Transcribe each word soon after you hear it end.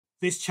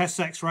This chest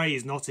x-ray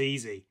is not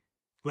easy.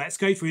 Let's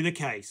go through the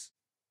case.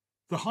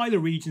 The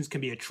hilar regions can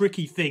be a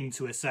tricky thing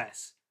to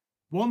assess.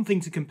 One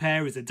thing to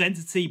compare is the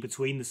density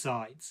between the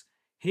sides.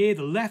 Here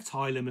the left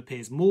hilum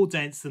appears more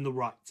dense than the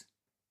right.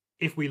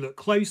 If we look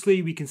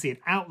closely, we can see an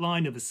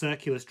outline of a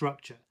circular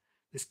structure.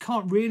 This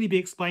can't really be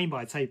explained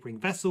by a tapering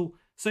vessel,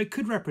 so it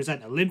could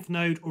represent a lymph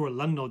node or a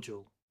lung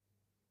nodule.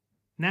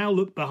 Now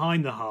look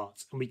behind the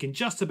heart, and we can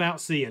just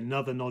about see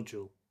another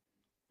nodule.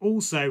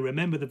 Also,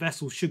 remember the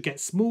vessel should get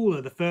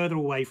smaller the further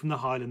away from the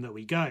hilum that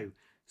we go,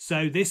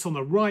 so this on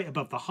the right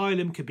above the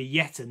hilum could be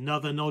yet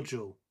another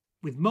nodule.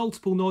 With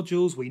multiple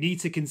nodules, we need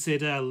to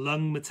consider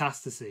lung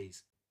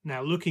metastases.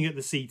 Now looking at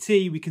the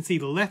CT, we can see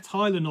the left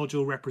hilar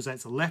nodule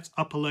represents a left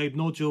upper lobe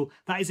nodule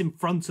that is in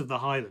front of the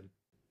hilum.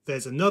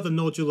 There's another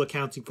nodule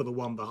accounting for the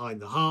one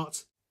behind the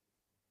heart,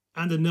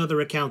 and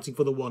another accounting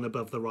for the one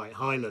above the right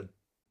hilum.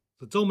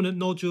 The dominant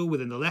nodule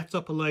within the left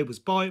upper lobe was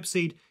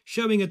biopsied,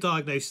 showing a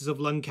diagnosis of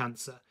lung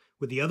cancer,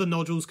 with the other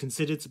nodules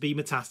considered to be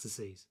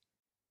metastases.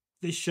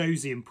 This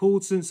shows the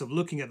importance of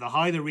looking at the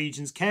hilar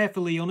regions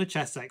carefully on a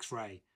chest x-ray.